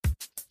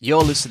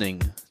You're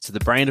listening to the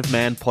Brain of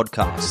Man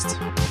podcast.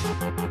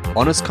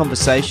 Honest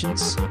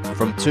conversations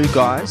from two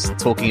guys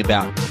talking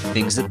about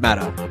things that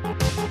matter.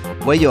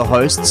 We're your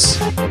hosts,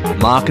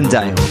 Mark and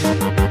Dale.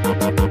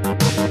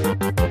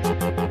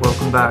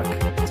 Welcome back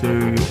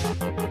to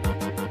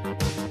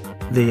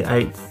the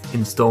 8th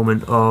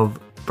installment of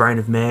Brain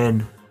of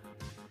Man.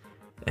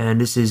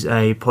 And this is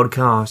a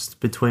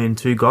podcast between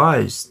two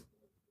guys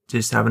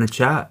just having a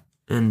chat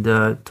and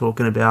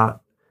talking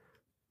about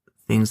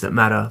things that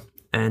matter.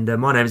 And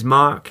my name's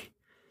Mark.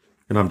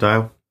 And I'm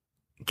Dale.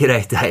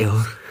 G'day,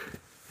 Dale.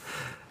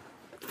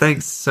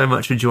 Thanks so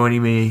much for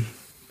joining me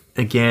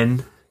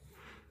again.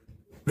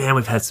 Man,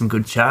 we've had some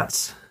good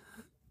chats.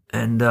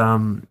 And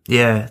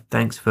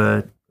thanks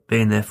for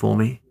being there for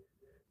me.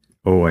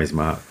 Always,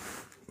 Mark.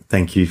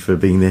 Thank you for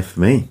being there for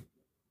me.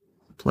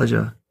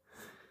 Pleasure.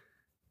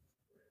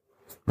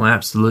 My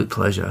absolute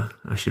pleasure,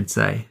 I should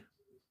say.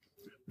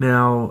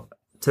 Now,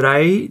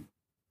 today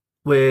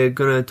we're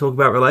going to talk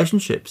about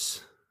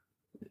relationships.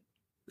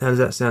 How does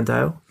that sound,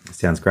 Dale?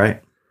 Sounds great.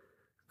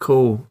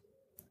 Cool.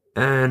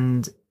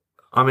 And,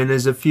 I mean,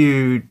 there's a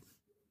few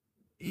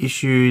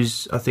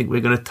issues I think we're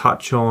going to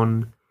touch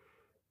on.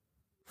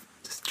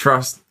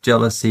 Trust,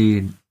 jealousy,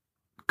 and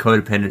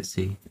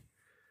codependency.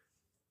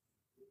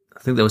 I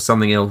think there was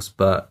something else,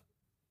 but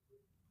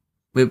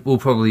we'll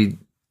probably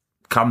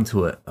come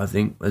to it, I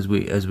think, as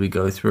we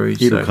go through.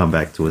 It'll come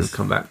back to us. It'll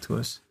come back to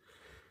us.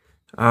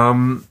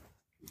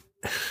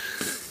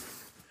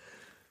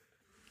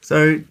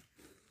 So,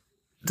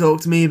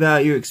 talk to me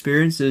about your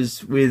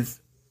experiences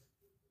with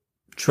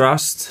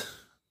trust,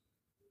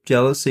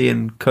 jealousy,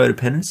 and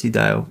codependency,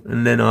 Dale,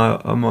 and then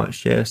I might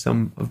share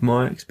some of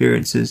my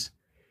experiences.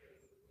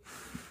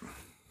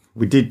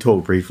 We did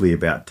talk briefly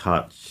about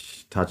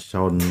touched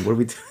on. What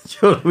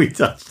did we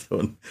touched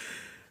on?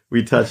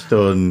 We touched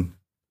on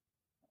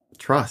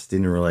trust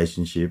in a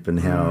relationship and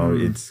how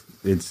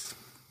it's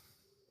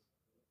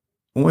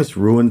almost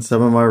ruined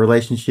some of my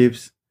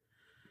relationships,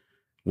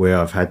 where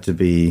I've had to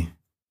be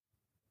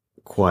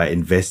quite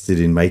invested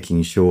in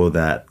making sure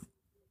that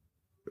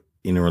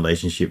in a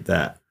relationship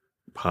that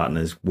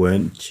partners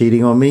weren't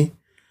cheating on me.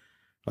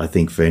 I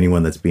think for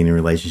anyone that's been in a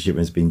relationship and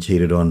has been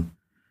cheated on,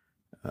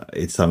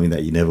 it's something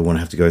that you never want to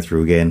have to go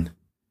through again.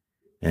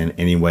 And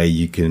any way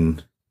you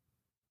can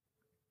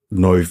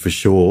know for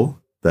sure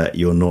that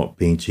you're not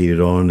being cheated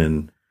on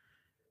and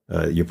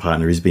your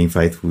partner is being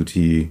faithful to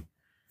you,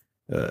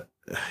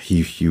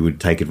 you would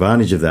take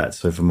advantage of that.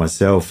 So for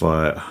myself,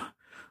 I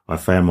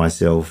found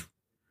myself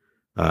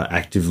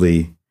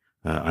actively,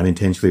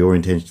 unintentionally or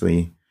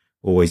intentionally,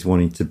 always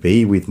wanting to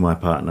be with my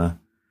partner,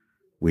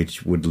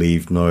 which would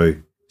leave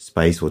no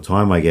space or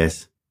time, I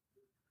guess,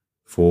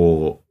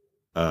 for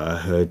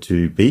her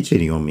to be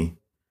cheating on me.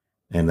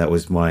 And that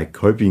was my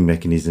coping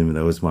mechanism. And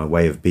that was my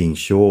way of being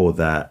sure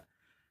that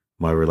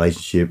my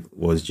relationship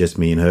was just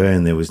me and her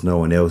and there was no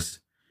one else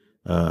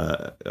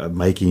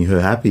making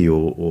her happy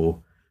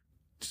or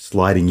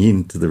sliding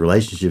into the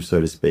relationship,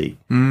 so to speak.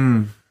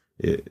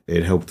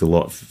 It helped a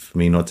lot for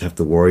me not to have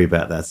to worry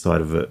about that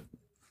side of it.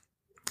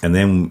 And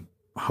then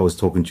I was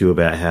talking to you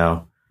about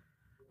how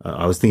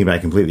I was thinking about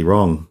it completely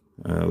wrong.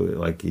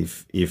 Like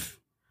if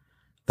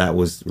that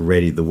was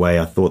already the way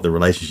I thought the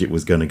relationship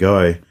was going to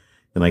go,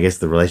 then I guess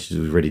the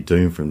relationship was already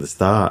doomed from the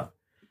start.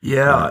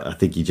 Yeah. I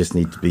think you just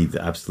need to be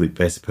the absolute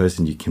best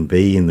person you can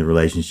be in the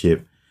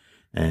relationship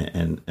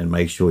and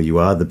make sure you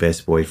are the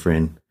best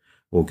boyfriend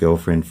or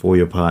girlfriend for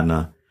your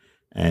partner.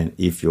 And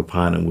if your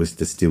partner was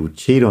to still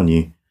cheat on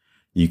you,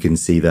 you can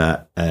see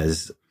that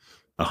as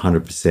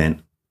 100%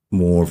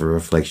 more of a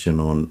reflection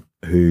on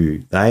who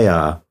they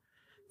are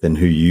than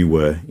who you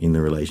were in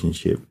the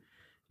relationship.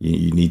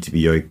 You need to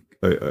be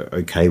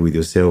okay with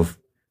yourself,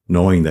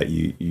 knowing that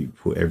you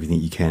put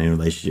everything you can in a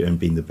relationship and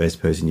being the best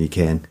person you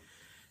can.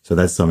 So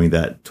that's something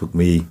that took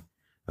me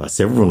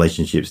several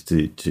relationships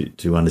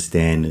to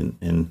understand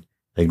and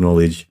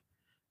acknowledge,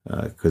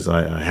 because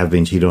I have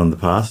been cheated on in the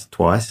past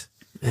twice.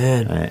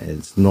 Man.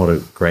 It's not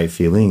a great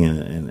feeling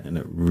and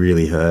it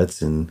really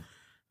hurts. And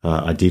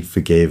I did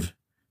forgive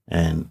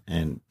and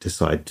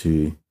decide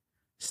to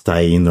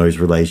stay in those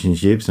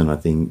relationships. And I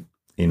think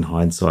in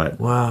hindsight,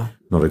 Wow,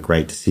 not a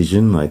great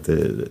decision. Like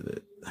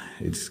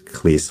it's a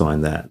clear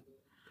sign that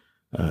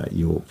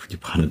your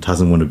partner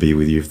doesn't want to be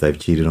with you if they've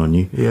cheated on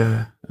you.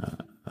 yeah.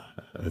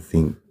 I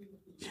think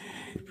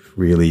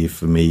really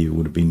for me, it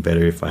would have been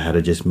better if I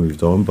had just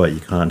moved on, but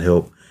you can't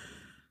help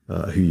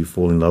who you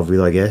fall in love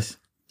with, I guess.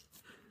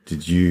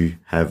 Did you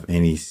have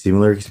any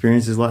similar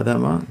experiences like that,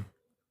 Mark?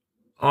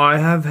 I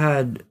have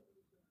had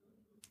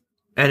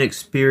an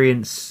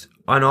experience,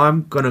 and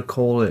I'm going to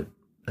call it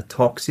a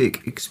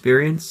toxic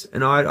experience.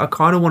 And I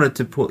kind of wanted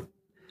to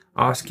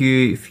ask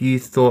you if you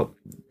thought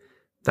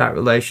that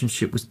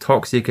relationship was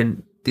toxic,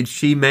 and did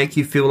she make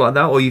you feel like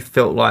that, or you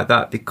felt like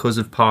that because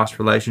of past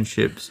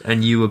relationships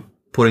and you were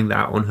putting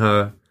that on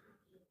her?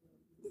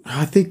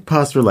 I think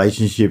past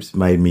relationships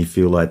made me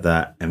feel like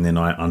that, and then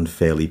I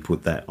unfairly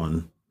put that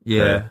on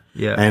Yeah, her.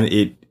 yeah.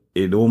 And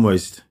it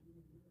almost,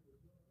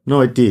 No,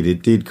 it did.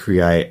 It did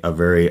create a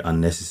very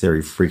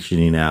unnecessary friction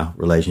in our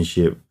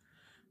relationship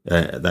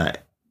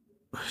that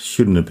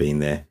shouldn't have been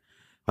there.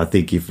 I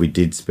think if we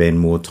did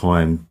spend more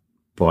time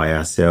by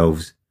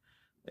ourselves,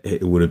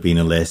 it would have been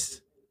a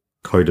less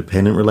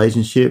codependent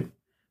relationship.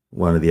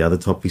 One of the other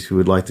topics we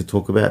would like to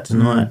talk about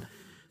tonight.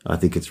 I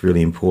think it's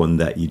really important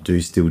that you do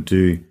still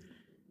do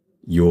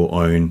your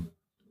own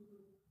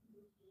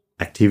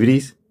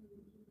activities.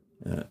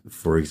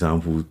 For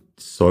example,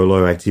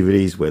 solo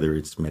activities, whether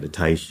it's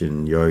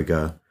meditation,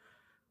 yoga,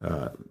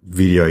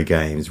 video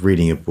games,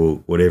 reading a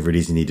book, whatever it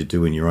is you need to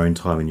do in your own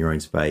time, in your own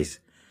space.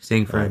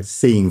 Seeing friends.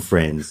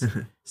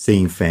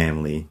 Seeing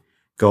family,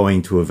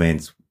 going to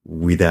events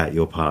without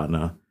your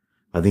partner.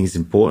 I think it's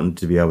important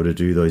to be able to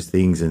do those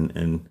things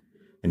and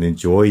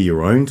enjoy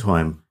your own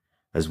time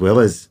as well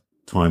as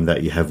time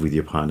that you have with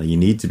your partner. You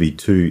need to be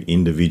two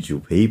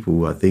individual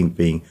people. I think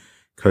being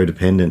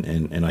codependent,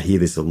 and I hear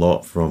this a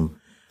lot from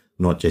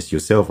not just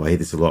yourself, I hear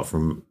this a lot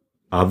from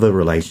other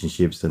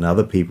relationships and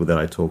other people that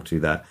I talk to,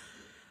 that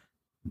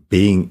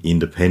being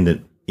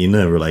independent in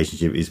a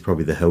relationship is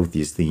probably the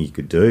healthiest thing you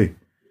could do.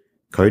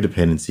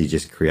 Codependency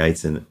just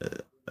creates a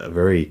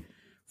very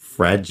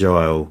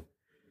fragile,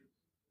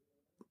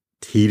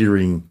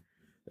 teetering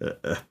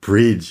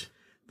bridge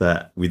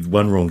that with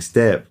one wrong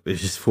step, it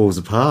just falls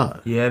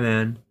apart. Yeah,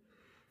 man.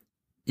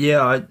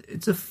 Yeah,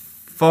 it's a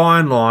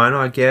fine line,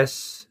 I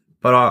guess,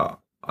 but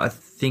I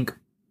think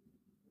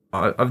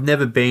I've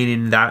never been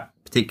in that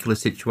particular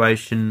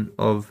situation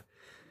of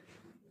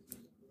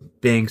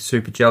being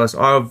super jealous.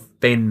 I've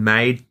been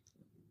made,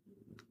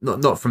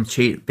 not from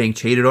being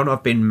cheated on,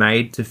 I've been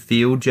made to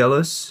feel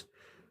jealous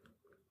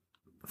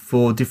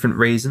for different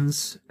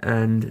reasons,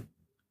 and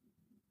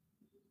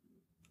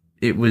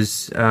it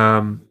was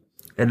and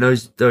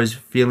those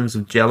feelings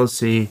of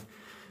jealousy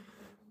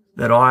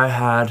that I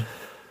had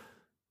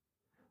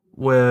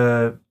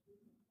were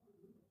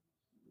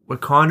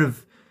kind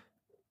of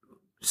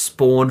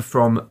spawned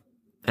from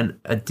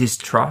a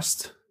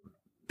distrust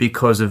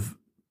because of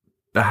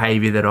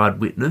behavior that I'd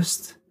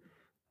witnessed,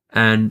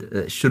 and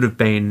it should have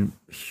been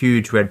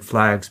huge red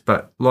flags.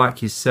 But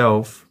like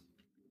yourself,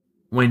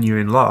 when you're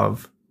in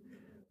love,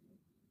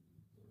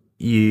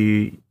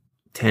 you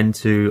tend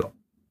to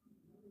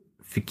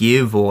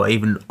forgive or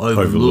even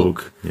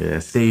overlook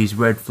these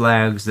red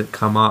flags that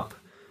come up,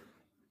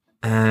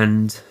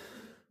 and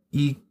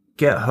you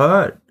get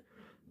hurt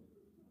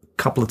a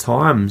couple of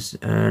times.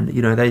 And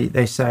you know,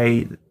 they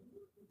say,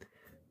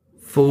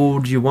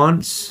 fooled you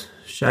once,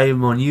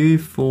 shame on you.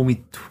 Fool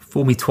me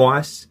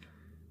twice,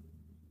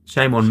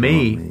 shame on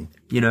me.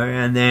 You know,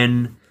 and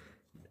then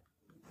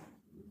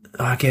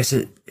I guess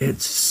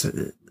it's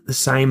the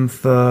same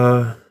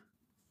for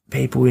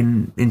people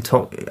in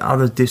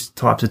other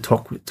types of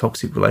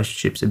toxic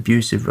relationships,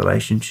 abusive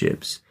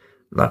relationships.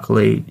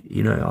 Luckily,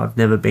 you know, I've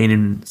never been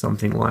in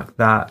something like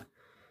that,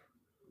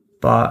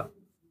 but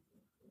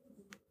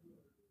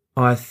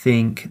I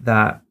think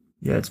that,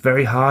 yeah, it's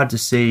very hard to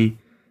see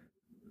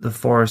the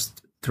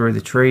forest through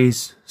the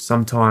trees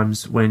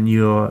sometimes when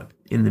you're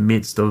in the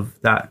midst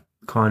of that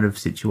kind of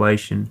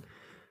situation.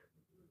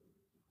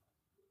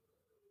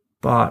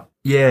 But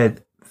yeah,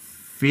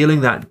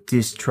 feeling that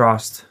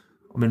distrust,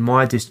 I mean,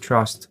 my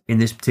distrust in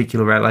this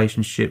particular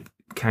relationship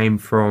came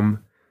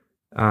from,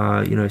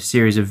 a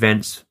series of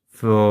events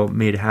for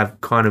me to have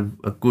kind of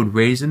a good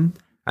reason,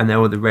 and they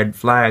were the red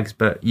flags.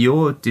 But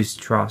your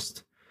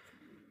distrust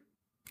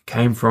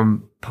came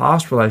from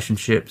past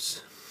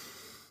relationships.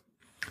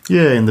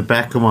 Yeah, in the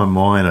back of my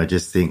mind, I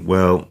just think,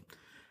 well,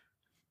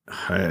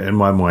 and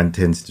my mind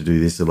tends to do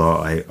this a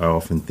lot, I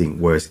often think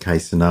worst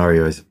case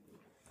scenarios.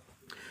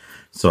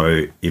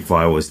 So if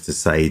I was to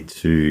say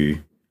to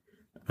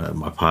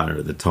my partner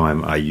at the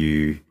time, are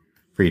you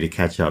free to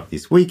catch up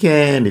this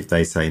weekend? If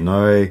they say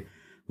no,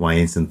 my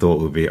instant thought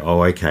would be,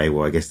 oh, okay,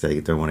 well, I guess they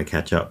don't want to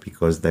catch up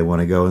because they want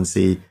to go and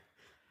see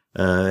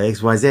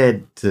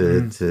XYZ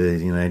to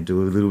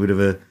do a little bit of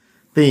a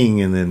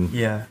thing. And then,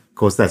 of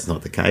course, that's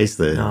not the case.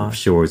 I'm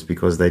sure it's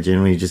because they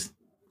generally just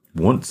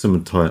want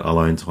some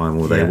alone time,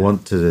 or they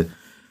want to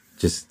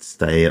just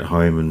stay at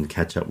home and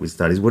catch up with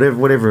studies,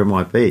 whatever it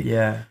might be.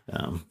 Yeah.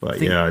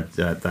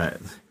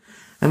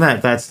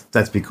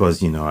 That's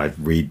because, I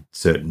read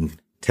certain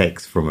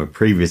texts from a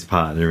previous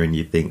partner and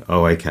you think,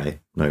 oh, okay,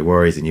 no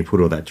worries. And you put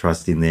all that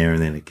trust in there,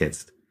 and then it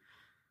gets,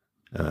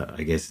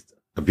 I guess,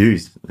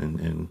 abused.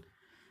 And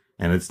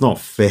it's not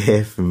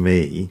fair for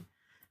me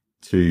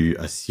to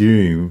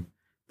assume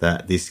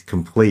that this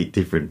complete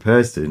different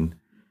person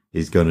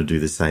is going to do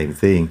the same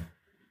thing.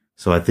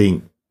 So I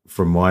think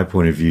from my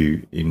point of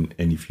view, in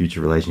any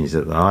future relationships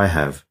that I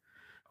have,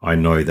 I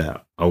know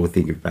that I will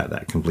think about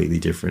that completely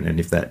different. And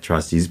if that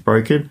trust is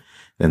broken,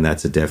 then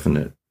that's a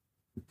definite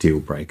deal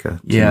breaker,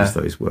 to use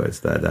those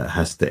words. That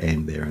has to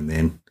end there and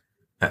then.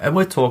 And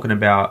we're talking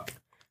about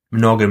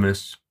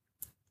monogamous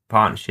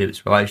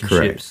partnerships,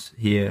 relationships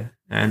here.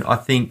 And I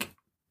think,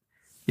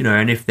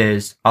 and if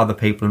there's other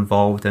people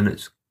involved and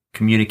it's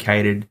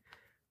communicated,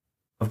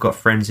 I've got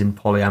friends in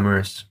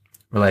polyamorous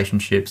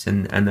relationships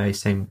and they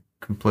seem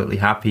completely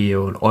happy,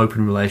 or an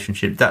open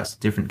relationship, that's a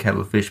different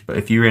kettle of fish. But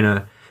if you're in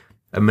a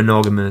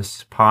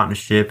monogamous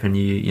partnership and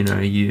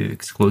you're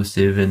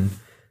exclusive, and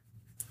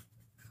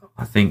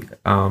I think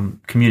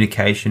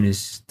communication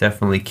is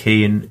definitely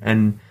key.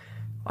 And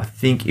I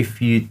think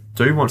if you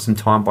do want some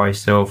time by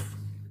yourself,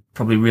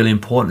 probably really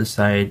important to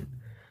say,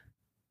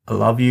 I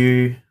love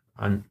you,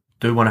 I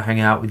do want to hang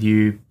out with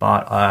you,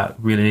 but I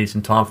really need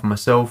some time for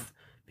myself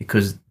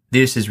because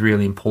this is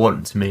really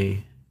important to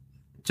me,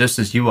 just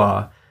as you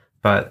are.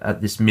 But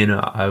at this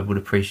minute, I would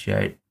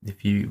appreciate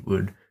if you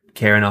would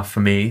care enough for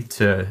me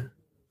to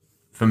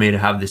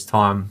have this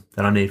time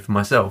that I need for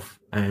myself.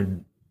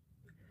 And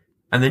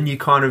then you're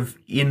kind of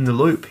in the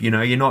loop,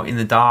 you're not in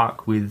the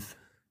dark with...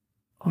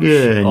 and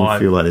you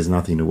feel like there's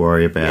nothing to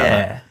worry about.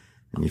 Yeah.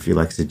 And you feel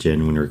like it's a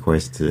genuine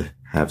request to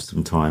have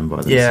some time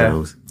by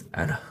themselves. Yeah.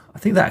 And I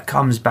think that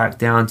comes back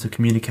down to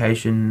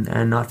communication.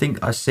 And I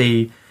think I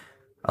see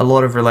a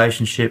lot of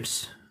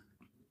relationships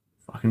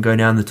fucking go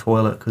down the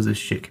toilet because of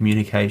shit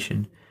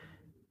communication.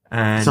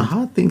 And it's a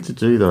hard thing to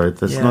do, though.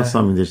 That's not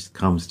something that just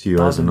comes to you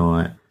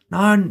overnight.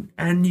 No,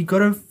 and you got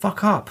to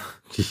fuck up.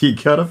 You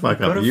got to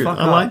fuck up.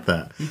 I like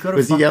that.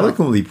 Because you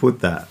eloquently put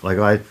that. Like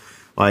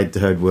I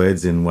heard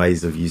words in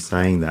ways of you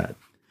saying that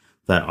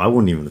I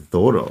wouldn't even have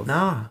thought of.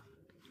 Nah.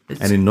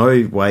 And in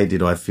no way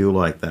did I feel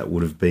like that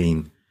would have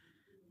been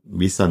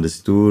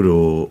misunderstood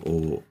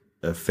or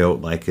felt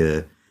like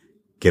a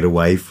get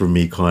away from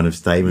me kind of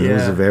statement. Yeah. It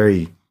was a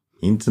very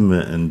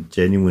intimate and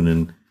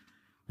genuine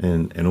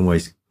and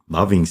almost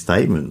loving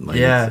statement. Like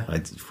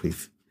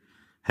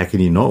how can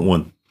you not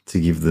want to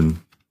give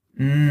them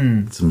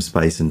some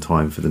space and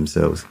time for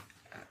themselves?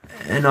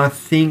 And I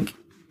think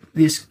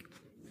this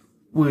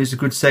was a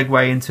good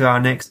segue into our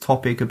next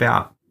topic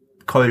about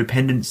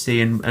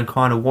codependency and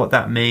kind of what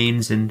that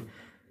means. And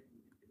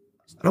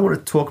I don't want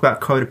to talk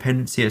about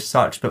codependency as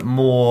such, but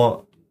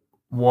more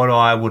what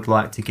I would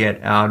like to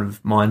get out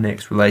of my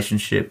next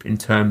relationship in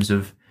terms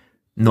of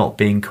not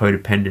being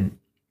codependent.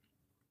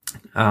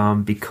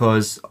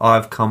 Because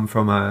I've come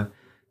from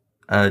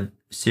a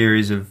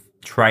series of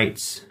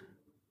traits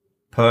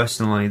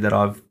personally that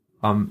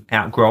I'm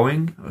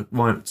outgrowing. I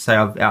won't say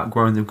I've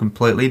outgrown them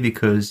completely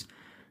because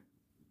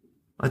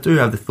I do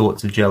have the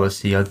thoughts of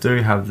jealousy. I do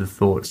have the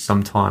thoughts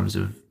sometimes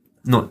of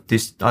not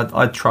this.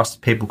 I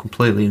trust people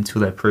completely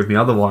until they prove me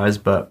otherwise,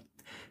 but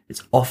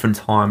it's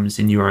oftentimes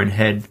in your own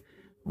head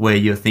where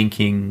you're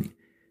thinking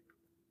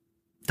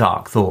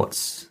dark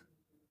thoughts,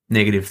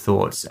 negative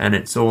thoughts, and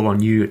it's all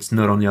on you. It's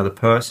not on the other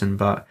person.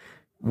 But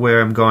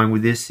where I'm going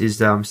with this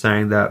is I'm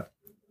saying that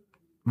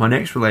my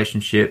next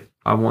relationship,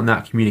 I want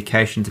that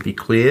communication to be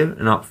clear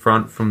and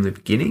upfront from the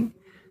beginning.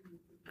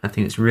 I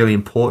think it's really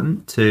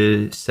important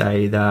to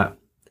say that,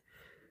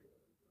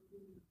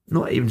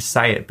 not even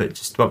say it, but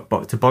just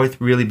to both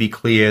really be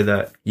clear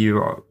that you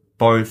are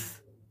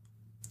both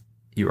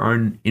your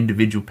own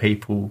individual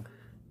people,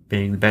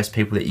 being the best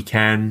people that you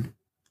can.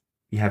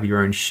 You have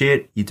your own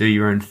shit, you do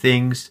your own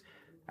things,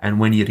 and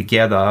when you're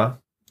together,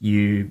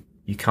 you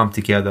come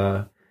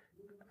together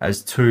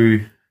as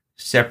two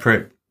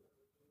separate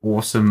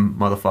awesome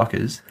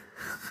motherfuckers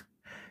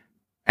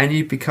and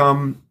you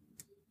become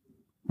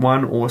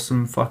one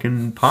awesome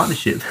fucking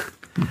partnership.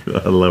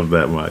 I love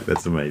that, Mike.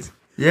 That's amazing.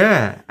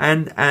 Yeah,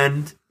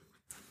 and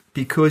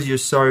because you're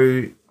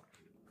so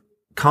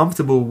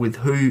comfortable with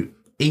who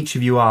each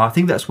of you are, I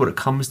think that's what it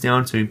comes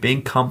down to,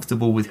 being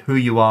comfortable with who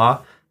you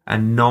are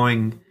and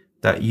knowing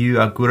that you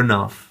are good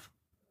enough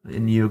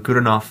and you're good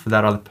enough for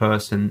that other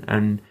person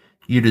and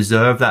you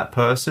deserve that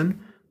person,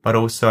 but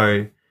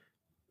also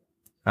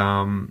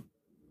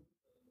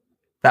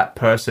that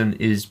person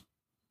is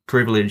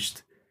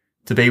privileged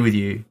to be with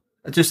you,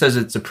 just as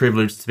it's a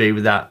privilege to be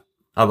with that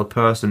other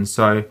person.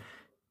 So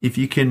if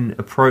you can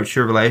approach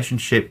your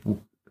relationship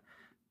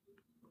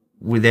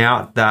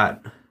without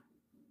that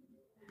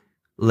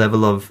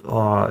level of,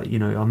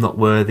 I'm not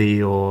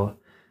worthy, or,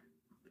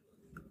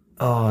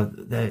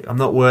 I'm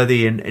not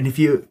worthy. And if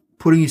you're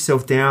putting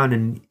yourself down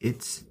and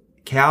it's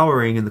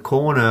cowering in the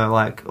corner,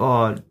 like,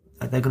 are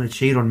they going to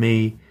cheat on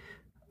me?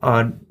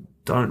 I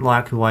don't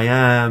like who I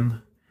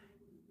am.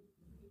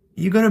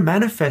 You're going to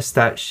manifest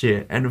that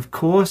shit. And of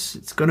course,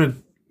 it's going to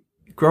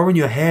grow in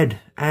your head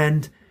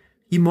and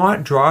you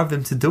might drive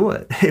them to do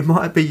it. It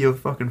might be your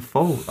fucking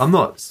fault. I'm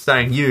not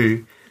saying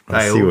you, Dale.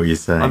 I see what you're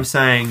saying. I'm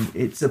saying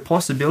it's a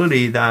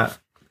possibility that,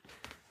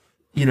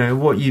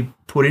 what you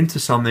put into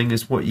something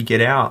is what you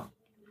get out.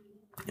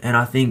 And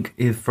I think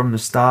if from the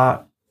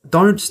start,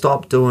 don't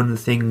stop doing the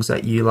things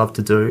that you love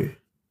to do.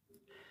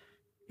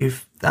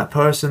 If that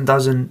person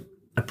doesn't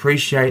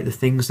appreciate the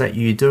things that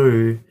you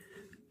do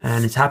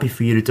and is happy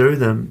for you to do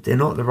them, they're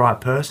not the right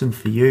person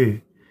for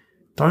you.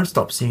 Don't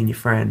stop seeing your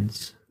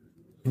friends.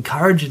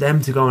 Encourage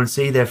them to go and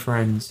see their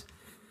friends.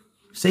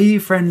 See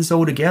your friends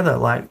all together.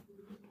 Like,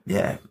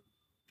 yeah,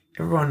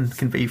 everyone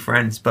can be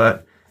friends,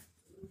 but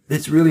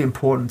it's really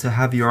important to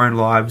have your own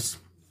lives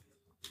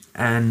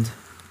and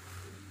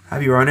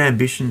have your own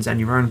ambitions and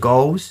your own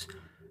goals,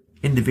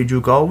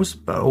 individual goals,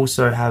 but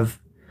also have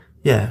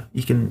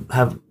you can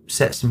have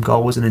set some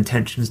goals and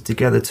intentions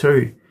together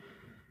too.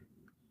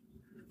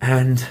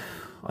 And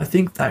I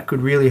think that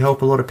could really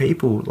help a lot of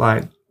people,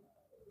 like,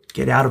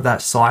 get out of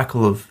that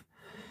cycle of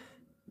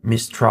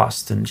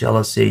mistrust and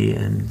jealousy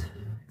and,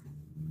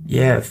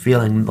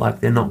 feeling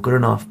like they're not good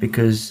enough.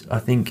 Because I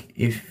think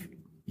if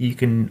you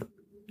can,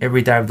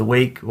 every day of the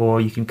week, or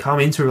you can come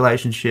into a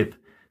relationship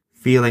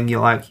feeling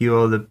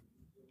you're the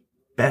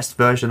best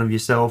version of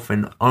yourself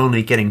and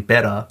only getting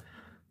better,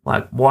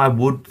 like, why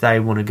would they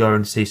want to go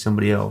and see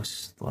somebody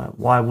else? Like,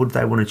 why would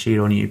they want to cheat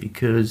on you?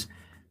 Because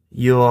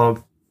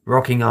you're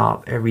rocking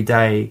up every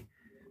day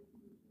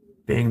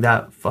being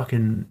that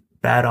fucking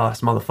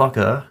badass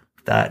motherfucker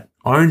that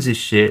owns his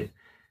shit,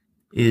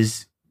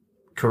 is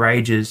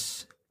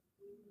courageous,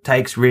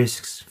 takes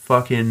risks,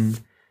 fucking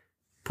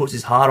puts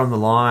his heart on the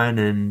line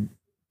and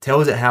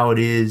tells it how it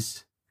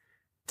is,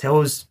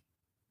 tells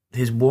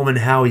his woman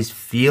how he's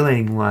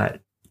feeling.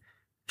 Like,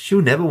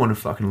 she'll never want to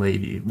fucking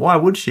leave you. Why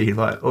would she?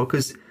 Like, or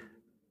because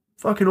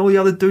fucking all the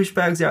other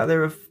douchebags out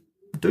there are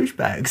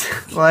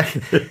douchebags. Like,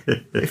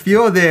 if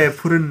you're there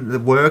putting the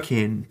work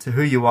in to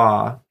who you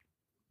are,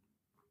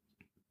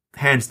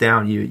 hands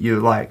down, you're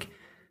like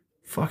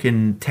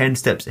fucking 10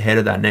 steps ahead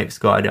of that next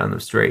guy down the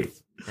street.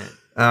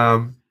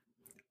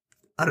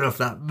 I don't know if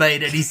that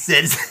made any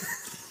sense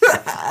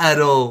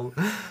at all.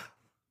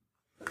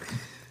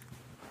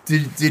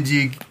 Did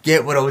you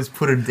get what I was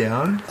putting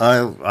down?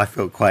 I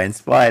felt quite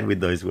inspired with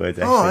those words,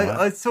 actually.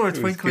 I saw a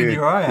twinkle in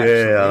your eye,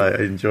 actually. Yeah,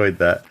 I enjoyed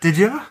that. Did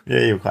you? Yeah,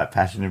 you were quite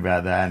passionate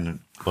about that, and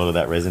a lot of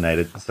that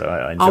resonated, so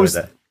I enjoyed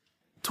that.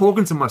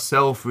 Talking to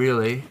myself,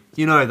 really.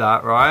 You know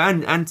that, right?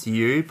 And to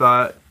you,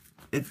 but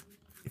if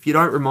you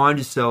don't remind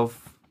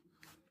yourself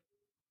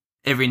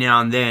every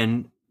now and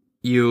then,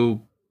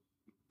 you'll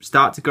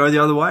start to go the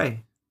other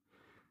way.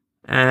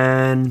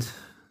 And,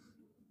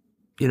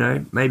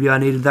 maybe I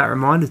needed that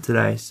reminder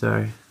today,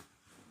 so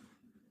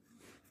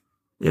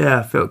yeah,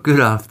 I felt good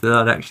after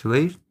that,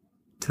 actually,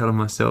 telling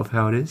myself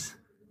how it is.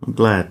 I'm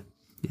glad.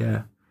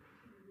 Yeah.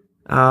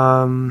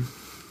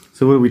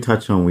 So what did we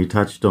touch on? We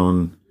touched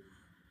on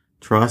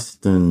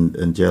trust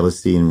and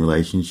jealousy in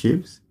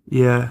relationships.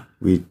 Yeah.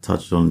 We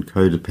touched on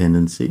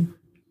codependency.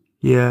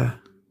 Yeah.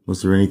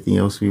 Was there anything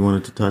else we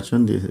wanted to touch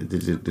on? Did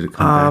it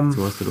come back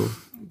to us at all?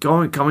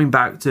 Coming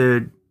back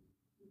to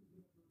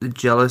the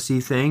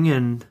jealousy thing,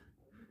 and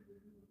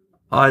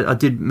I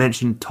did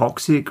mention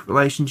toxic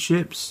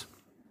relationships.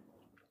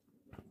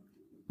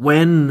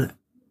 When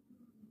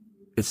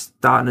it's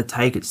starting to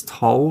take its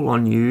toll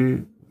on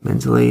you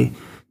mentally,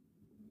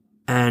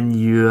 and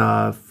you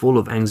are full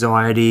of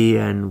anxiety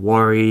and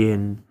worry,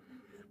 and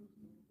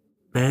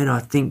man, I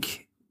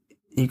think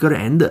you got to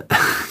end it.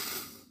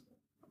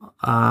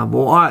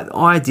 Well,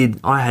 I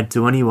had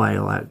to anyway,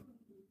 like,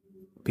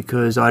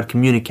 because I'd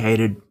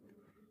communicated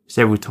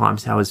several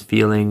times how I was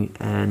feeling,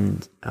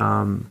 and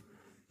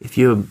if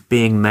you're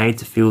being made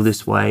to feel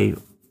this way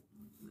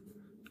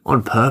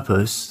on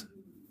purpose,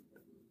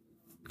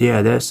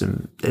 they're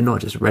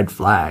not just red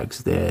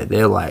flags,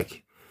 they're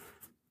like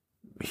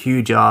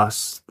huge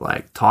ass,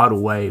 like, tidal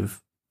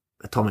wave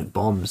atomic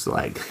bombs,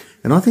 like.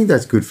 And I think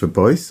that's good for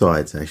both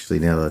sides, actually,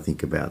 now that I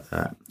think about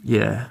that.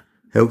 Yeah.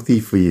 Healthy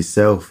for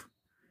yourself,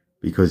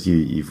 because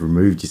you've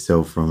removed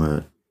yourself from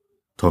a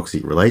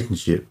toxic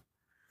relationship,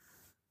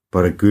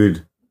 but a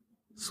good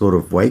sort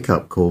of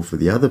wake-up call for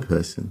the other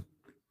person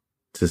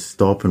to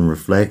stop and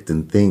reflect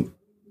and think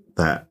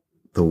that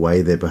the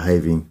way they're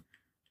behaving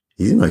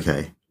isn't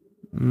okay.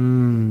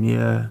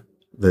 Yeah.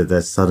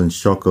 That sudden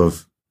shock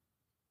of,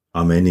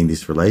 I'm ending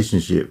this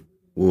relationship,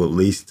 will at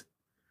least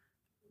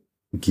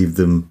give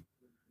them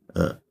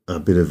a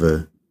bit of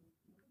a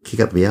kick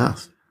up the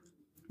ass.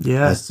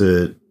 Yeah. As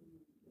to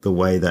the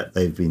way that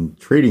they've been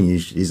treating you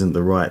isn't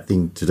the right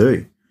thing to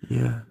do.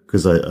 Yeah.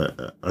 Because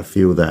I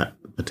feel that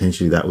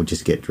potentially that would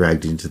just get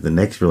dragged into the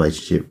next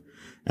relationship,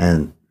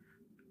 and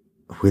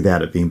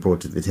without it being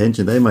brought to the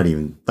attention, they might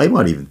even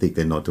think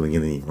they're not doing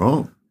anything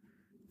wrong.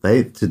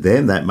 To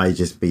them, that may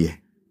just be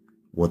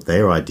what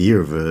their idea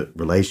of a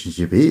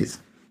relationship is.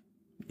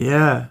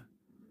 Yeah.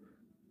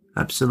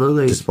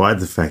 Absolutely. Despite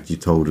the fact you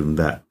told them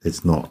that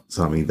it's not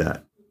something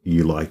that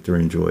you liked or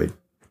enjoyed.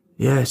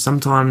 Yeah,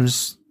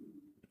 sometimes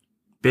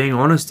being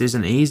honest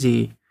isn't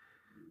easy.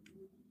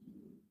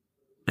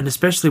 And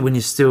especially when you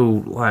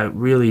still, like,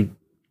 really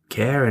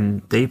care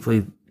and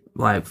deeply,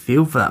 like,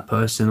 feel for that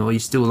person, or you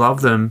still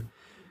love them,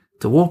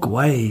 to walk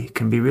away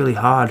can be really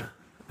hard.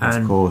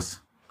 Of course.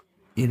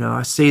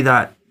 I see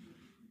that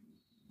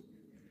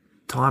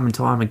time and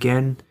time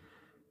again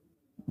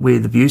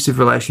with abusive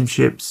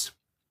relationships.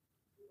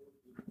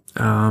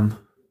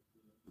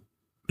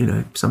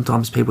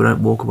 Sometimes people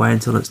don't walk away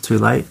until it's too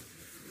late.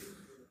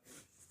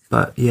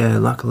 But yeah,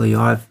 luckily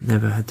I've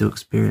never had to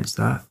experience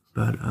that.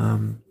 But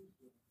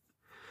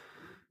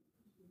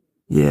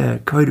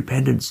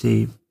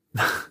codependency.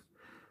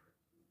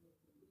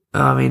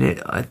 I mean,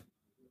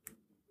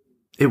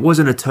 it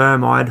wasn't a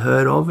term I'd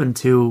heard of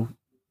until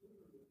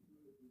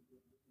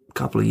a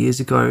couple of years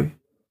ago.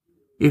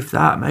 If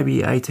that,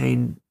 maybe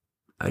 18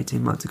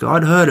 18 months ago.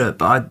 I'd heard it,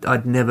 but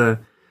I'd never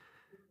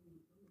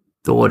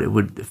thought it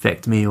would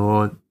affect me,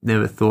 or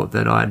never thought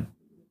that I'd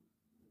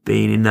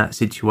been in that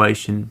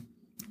situation.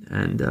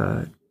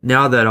 And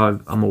now that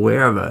I'm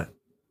aware of it,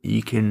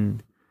 you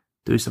can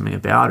do something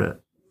about it.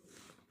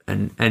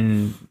 And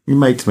it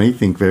makes me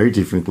think very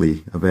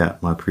differently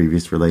about my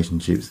previous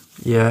relationships.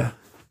 Yeah.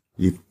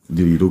 You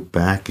look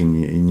back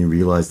and you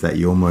realize that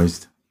you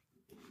almost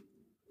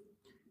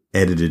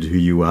edited who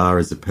you are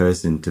as a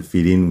person to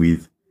fit in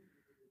with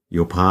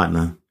your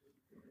partner.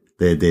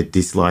 Their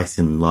dislikes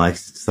and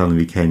likes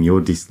suddenly became your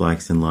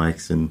dislikes and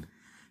likes, and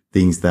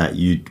things that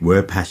you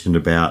were passionate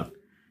about,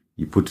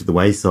 you put to the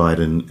wayside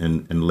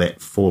and let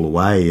fall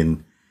away,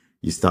 and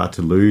you start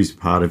to lose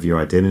part of your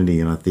identity.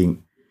 And I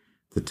think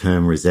the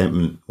term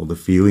resentment, or the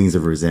feelings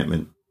of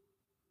resentment,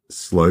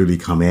 slowly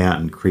come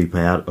out and creep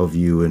out of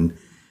you, and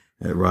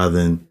rather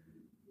than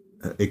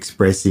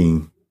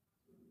expressing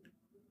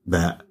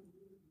that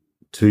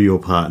to your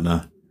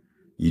partner,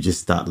 you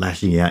just start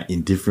lashing out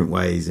in different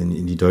ways, and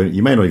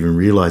you may not even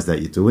realize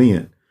that you're doing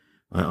it.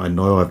 I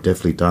know I've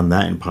definitely done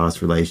that in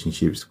past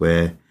relationships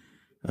where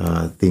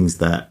things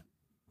that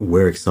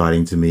were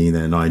exciting to me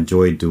and I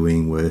enjoyed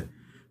doing were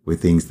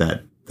things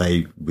that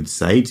they would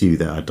say to you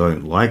that I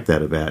don't like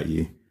that about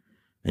you,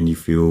 and you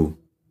feel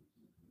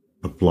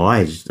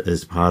obliged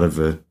as part of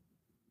a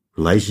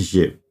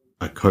relationship,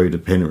 a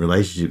codependent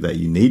relationship, that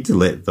you need to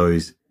let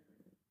those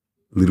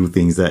little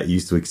things that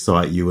used to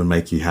excite you and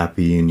make you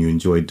happy and you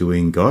enjoy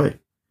doing go.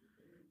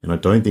 And I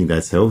don't think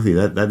that's healthy.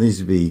 That needs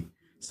to be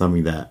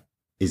something that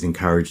is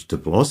encouraged to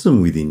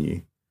blossom within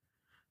you.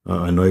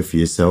 I know for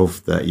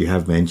yourself that you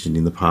have mentioned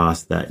in the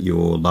past that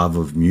your love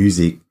of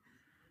music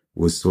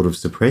was sort of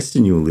suppressed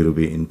in you a little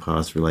bit in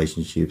past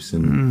relationships.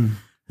 And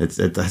that's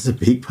a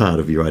big part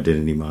of your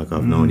identity, Mark.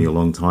 I've known you a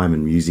long time,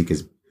 and music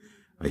is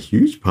a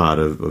huge part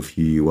of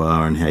who you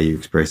are and how you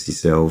express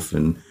yourself.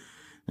 And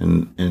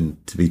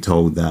to be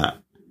told that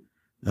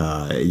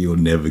you're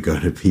never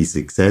going to be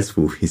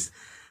successful is,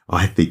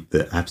 I think,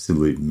 the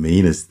absolute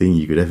meanest thing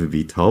you could ever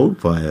be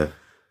told by a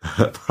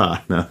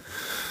partner,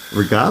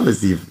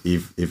 regardless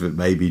if it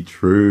may be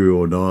true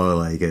or not.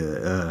 Like,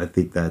 I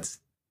think that's,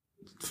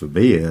 for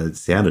me, it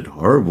sounded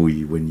horrible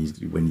when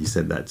you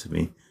said that to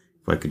me.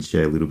 If I could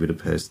share a little bit of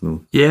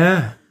personal,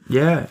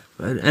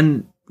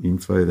 and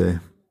info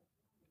there.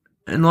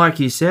 And like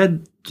you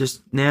said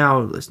just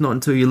now, it's not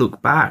until you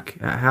look back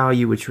at how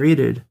you were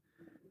treated,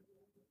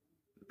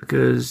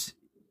 because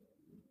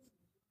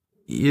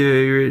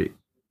you're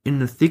in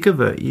the thick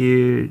of it.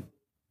 You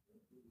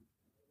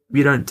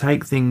don't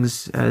take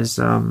things as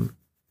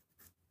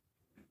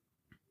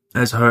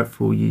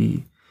hurtful.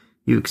 You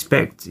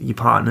expect your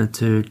partner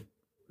to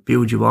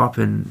build you up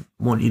and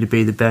want you to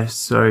be the best.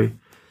 So,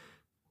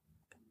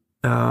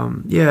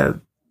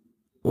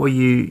 or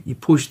you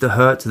push the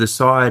hurt to the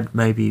side,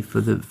 maybe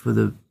for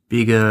the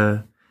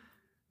bigger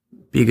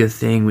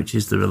thing, which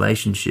is the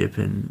relationship.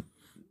 And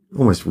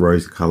almost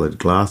rose-colored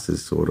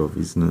glasses, sort of,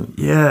 isn't it?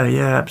 Yeah,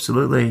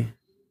 absolutely.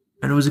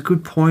 And it was a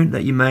good point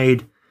that you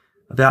made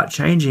about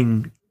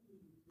changing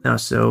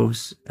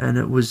ourselves. And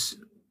it was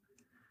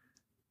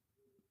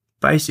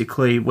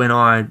basically when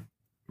I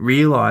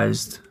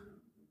realized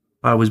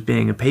I was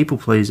being a people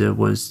pleaser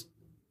was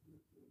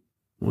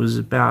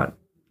about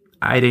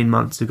 18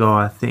 months ago,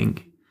 I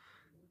think,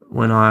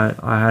 when I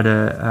had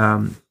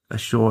a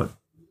short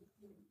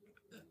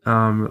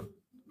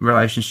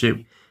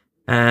relationship,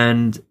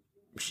 and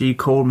she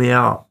called me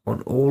out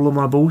on all of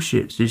my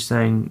bullshit. She's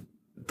saying,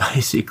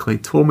 basically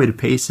tore me to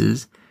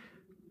pieces.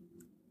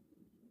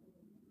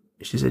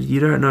 She said, "You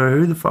don't know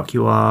who the fuck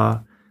you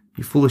are.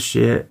 You're full of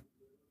shit.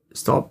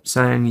 Stop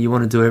saying you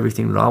want to do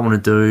everything that I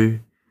want to do.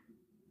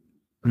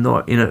 I'm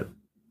not in it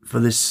for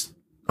this.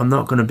 I'm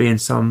not going to be in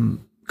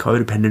some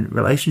codependent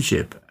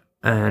relationship."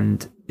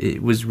 And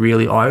it was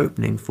really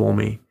eye-opening for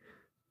me.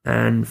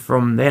 And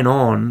from then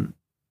on,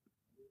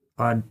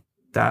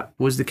 that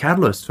was the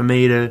catalyst for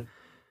me to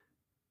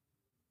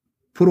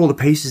put all the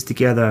pieces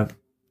together.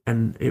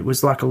 And it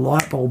was like a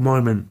light bulb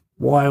moment.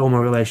 Why all my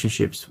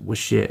relationships were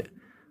shit.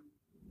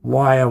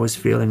 Why I was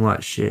feeling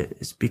like shit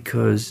is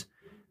because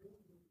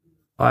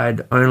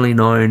I'd only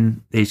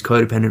known these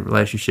codependent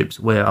relationships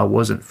where I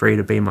wasn't free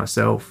to be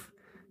myself.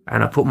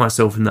 And I put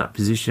myself in that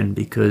position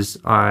because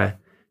I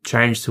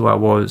changed who I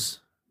was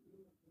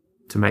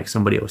to make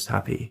somebody else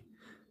happy.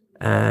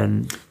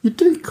 And you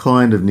do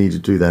kind of need to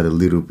do that a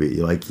little bit.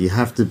 Like, you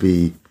have to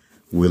be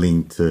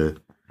willing to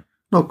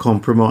not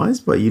compromise,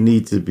 but you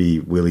need to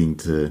be willing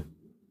to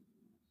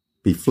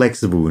be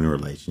flexible in a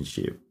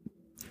relationship.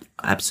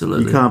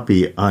 Absolutely. You can't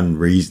be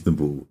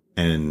unreasonable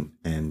and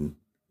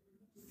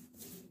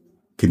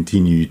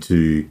continue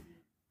to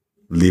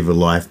live a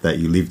life that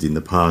you lived in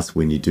the past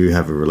when you do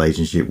have a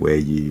relationship where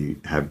you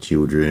have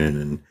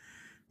children and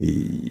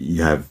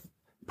you have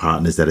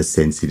partners that are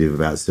sensitive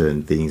about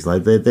certain things.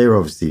 Like, they're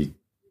obviously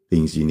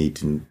things you need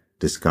to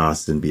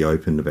discuss and be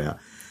open about.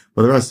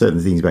 But there are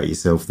certain things about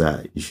yourself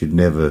that you should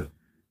never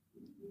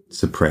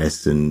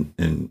suppress and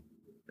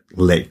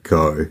let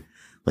go,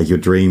 like your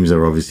dreams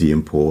are obviously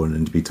important,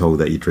 and to be told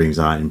that your dreams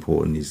aren't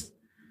important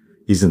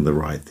isn't the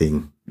right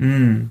thing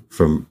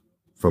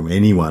from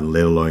anyone,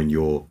 let alone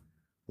your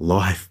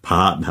life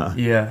partner,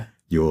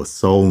 your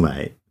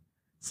soulmate,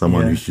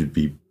 someone who should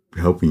be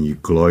helping you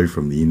glow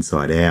from the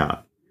inside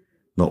out,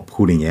 not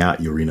putting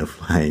out your inner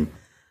flame.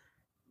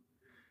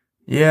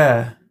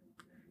 Yeah.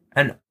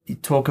 And you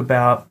talk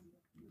about,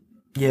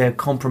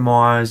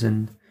 compromise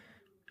and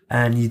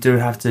you do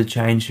have to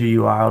change who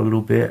you are a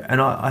little bit.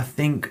 And I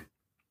think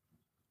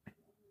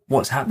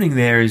what's happening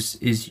there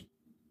is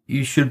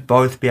you should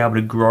both be able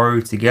to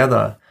grow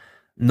together,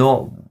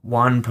 not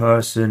one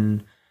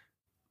person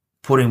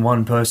putting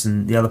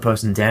the other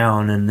person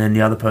down, and then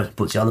the other person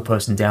puts the other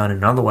person down in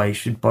another way. You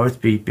should both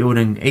be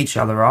building each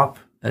other up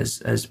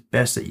as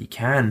best that you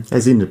can.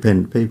 As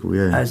independent people,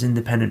 yeah. As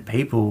independent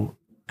people.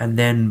 And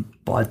then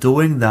by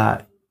doing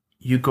that,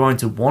 you're going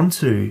to want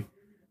to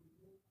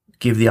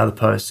give the other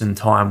person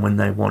time when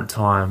they want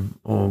time,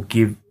 or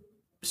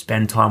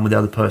spend time with the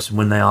other person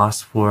when they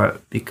ask for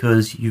it,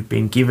 because you've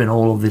been given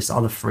all of this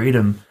other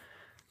freedom.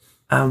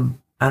 And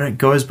it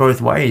goes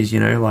both ways,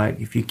 like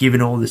if you're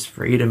given all this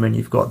freedom and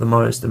you've got the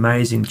most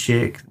amazing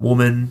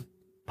woman,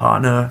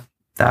 partner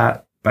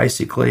that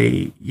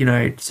basically,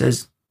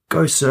 says,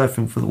 go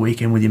surfing for the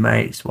weekend with your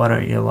mates. Why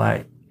don't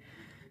you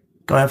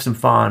go have some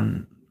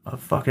fun? I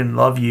fucking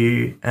love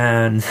you,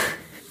 and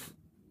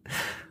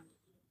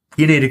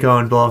you need to go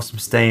and blow off some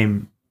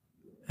steam,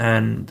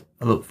 and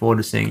I look forward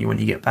to seeing you when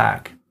you get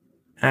back.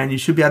 And you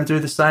should be able to do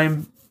the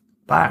same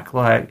back, go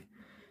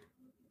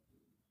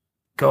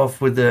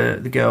off with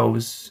the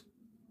girls,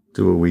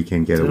 do a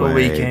weekend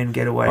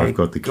getaway. I've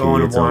got the kids, go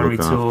on a winery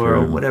tour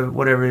or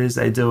whatever it is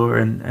they do,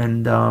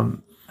 and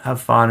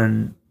have fun,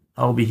 and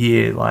I'll be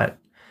here, I'll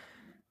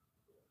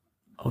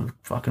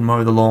fucking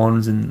mow the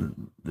lawns,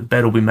 and the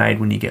bed will be made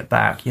when you get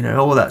back,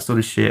 all that sort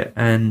of shit.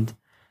 And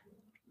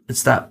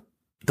it's that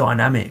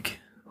dynamic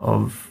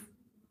of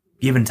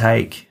give and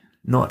take,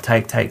 not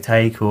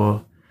take,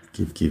 or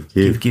give.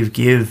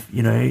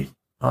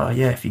 Oh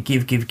yeah, if you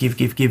give,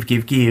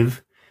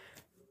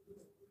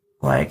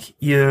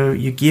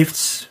 your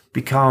gifts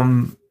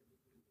become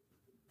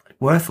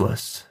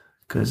worthless,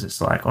 because it's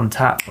on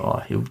tap. Oh,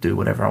 he'll do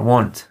whatever I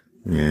want.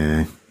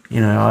 Yeah.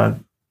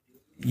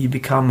 You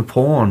become a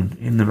pawn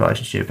in the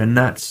relationship, and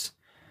that's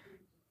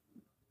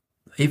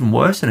even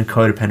worse than a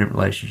codependent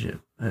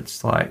relationship.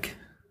 It's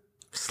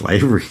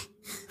slavery.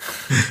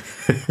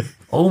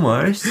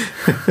 Almost.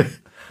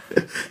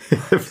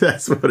 If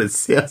that's what it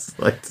sounds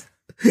like.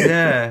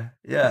 Yeah.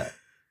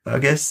 I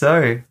guess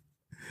so.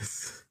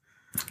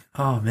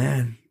 Oh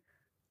man.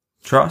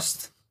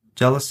 Trust,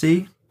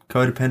 jealousy,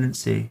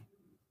 codependency.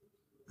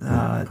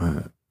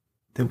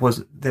 There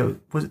was.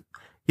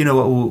 You know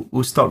what?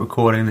 We'll stop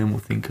recording, and then we'll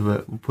think of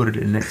it. We'll put it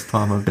in next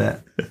time, I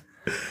bet.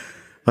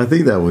 I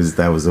think that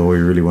was all we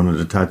really wanted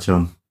to touch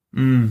on.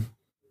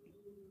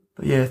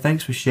 But yeah,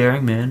 thanks for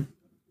sharing, man.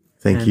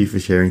 Thank you for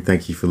sharing.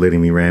 Thank you for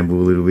letting me ramble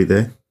a little bit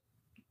there.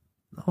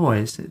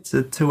 Always. It's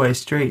a two-way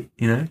street,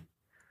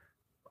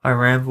 I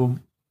ramble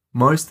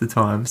most of the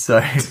time, so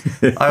I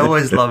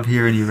always love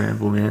hearing you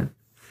ramble, man.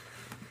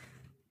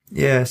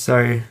 Yeah,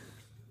 so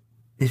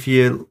if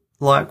you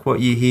like what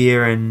you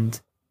hear and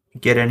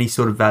get any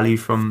sort of value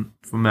from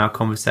our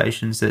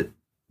conversations that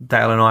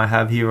Dale and I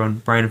have here on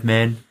Brain of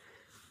Man,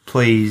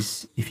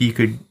 please, if you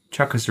could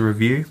chuck us a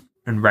review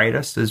and rate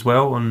us as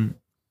well on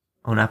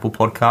Apple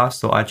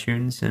Podcasts or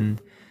iTunes, and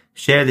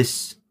share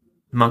this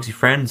amongst your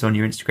friends on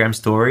your Instagram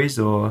stories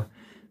or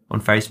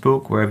on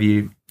Facebook, wherever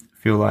you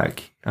feel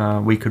like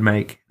we could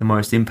make the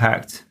most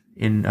impact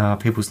in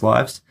people's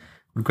lives.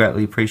 We'd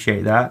greatly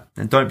appreciate that.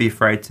 And don't be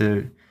afraid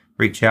to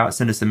reach out,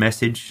 send us a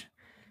message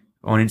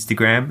on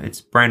Instagram.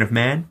 It's Brain of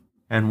Man.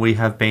 And we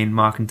have been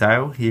Mark and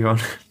Dale here on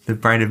the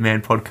Brain of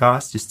Man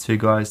podcast, just two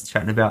guys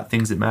chatting about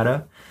things that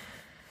matter.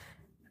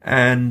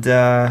 And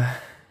I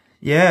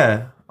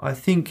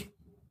think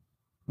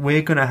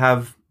we're going to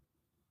have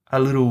a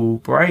little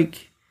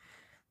break,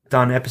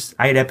 done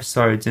 8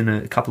 episodes in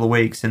a couple of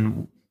weeks,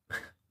 and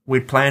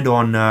we'd planned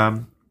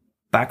on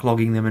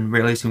backlogging them and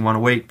releasing one a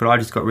week, but I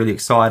just got really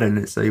excited,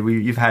 and so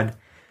you've had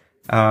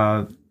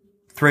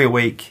 3 a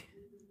week,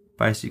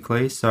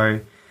 basically,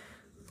 so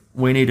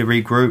we need to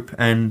regroup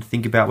and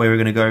think about where we're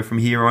going to go from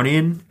here on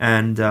in,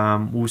 and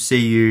we'll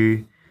see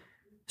you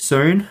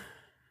soon,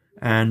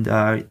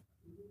 and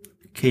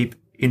keep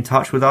in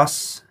touch with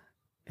us.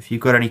 If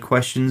you've got any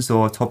questions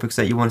or topics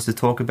that you want us to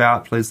talk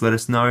about, please let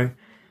us know,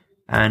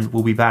 and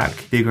we'll be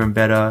back bigger and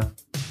better,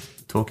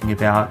 talking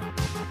about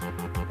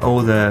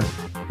all the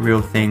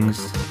real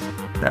things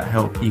that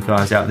help you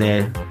guys out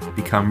there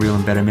become real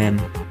and better men.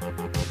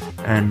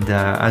 And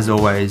as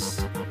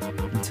always,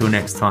 until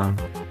next time,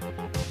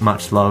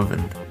 much love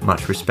and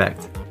much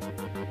respect.